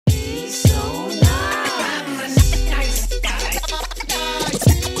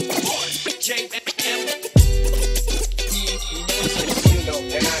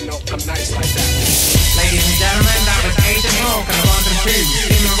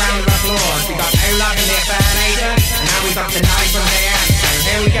round of applause. We got O.Love in the Fernation, and now we got the night from JM. So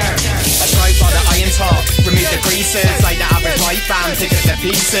here we go. I strike while the iron's hot, remove the greases, like the average white fam, pick up the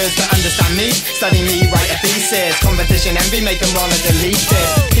pieces. To understand me, study me, write a thesis. Competition envy, make them wanna delete this.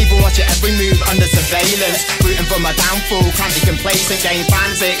 People watch your every move under surveillance, rooting for my downfall, can't be complacent. Gain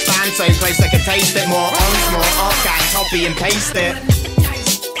fans, expand so close they can taste it. More on, more off, gang, copy and paste it.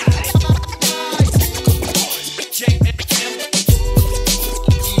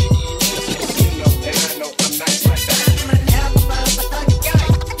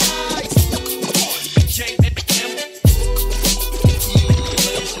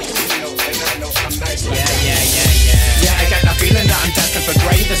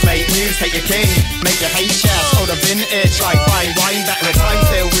 Take your king, make your hate chest, hold a vintage like fine wine, better with time,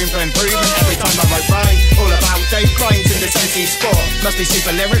 still room for improvement every time I write rhyme. All about dope crimes in this MC sport, must be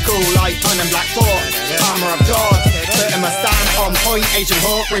super lyrical like Pun and Black Thought. Armour of God, putting my stand on point, Agent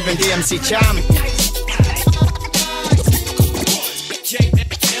Hawk, breathing DMC champ.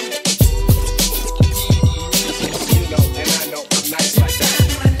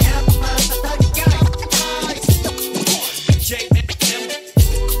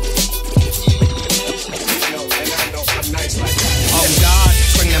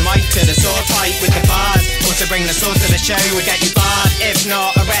 To the sword fight with the bars, or to bring the sword to the show would get you barred, if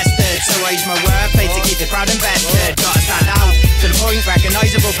not arrested. So I use my wordplay to keep the crowd invested. Gotta stand out to the point,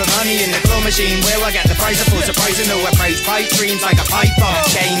 recognisable for money in the claw machine. Where I get the prize, I full surprising, no approach pipe dreams like a pipe bomb.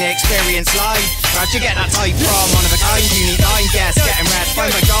 Gain experience live, where'd you get that type from? One of a kind, unique line, guess, getting red. Oh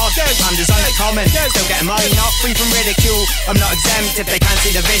my god, I'm designed common, still getting mine, not free from ridicule. I'm not exempt if they can't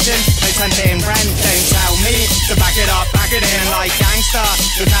see the vision. No time paying rent, don't tell me to back it up, back it in like gangster.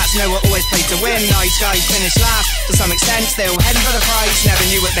 The cats know what always play to win. Nice guys finish last to some extent, still heading for the prize, never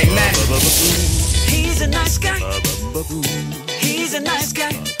knew what they meant. He's a nice guy. He's a nice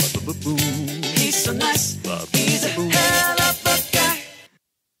guy. He's so nice.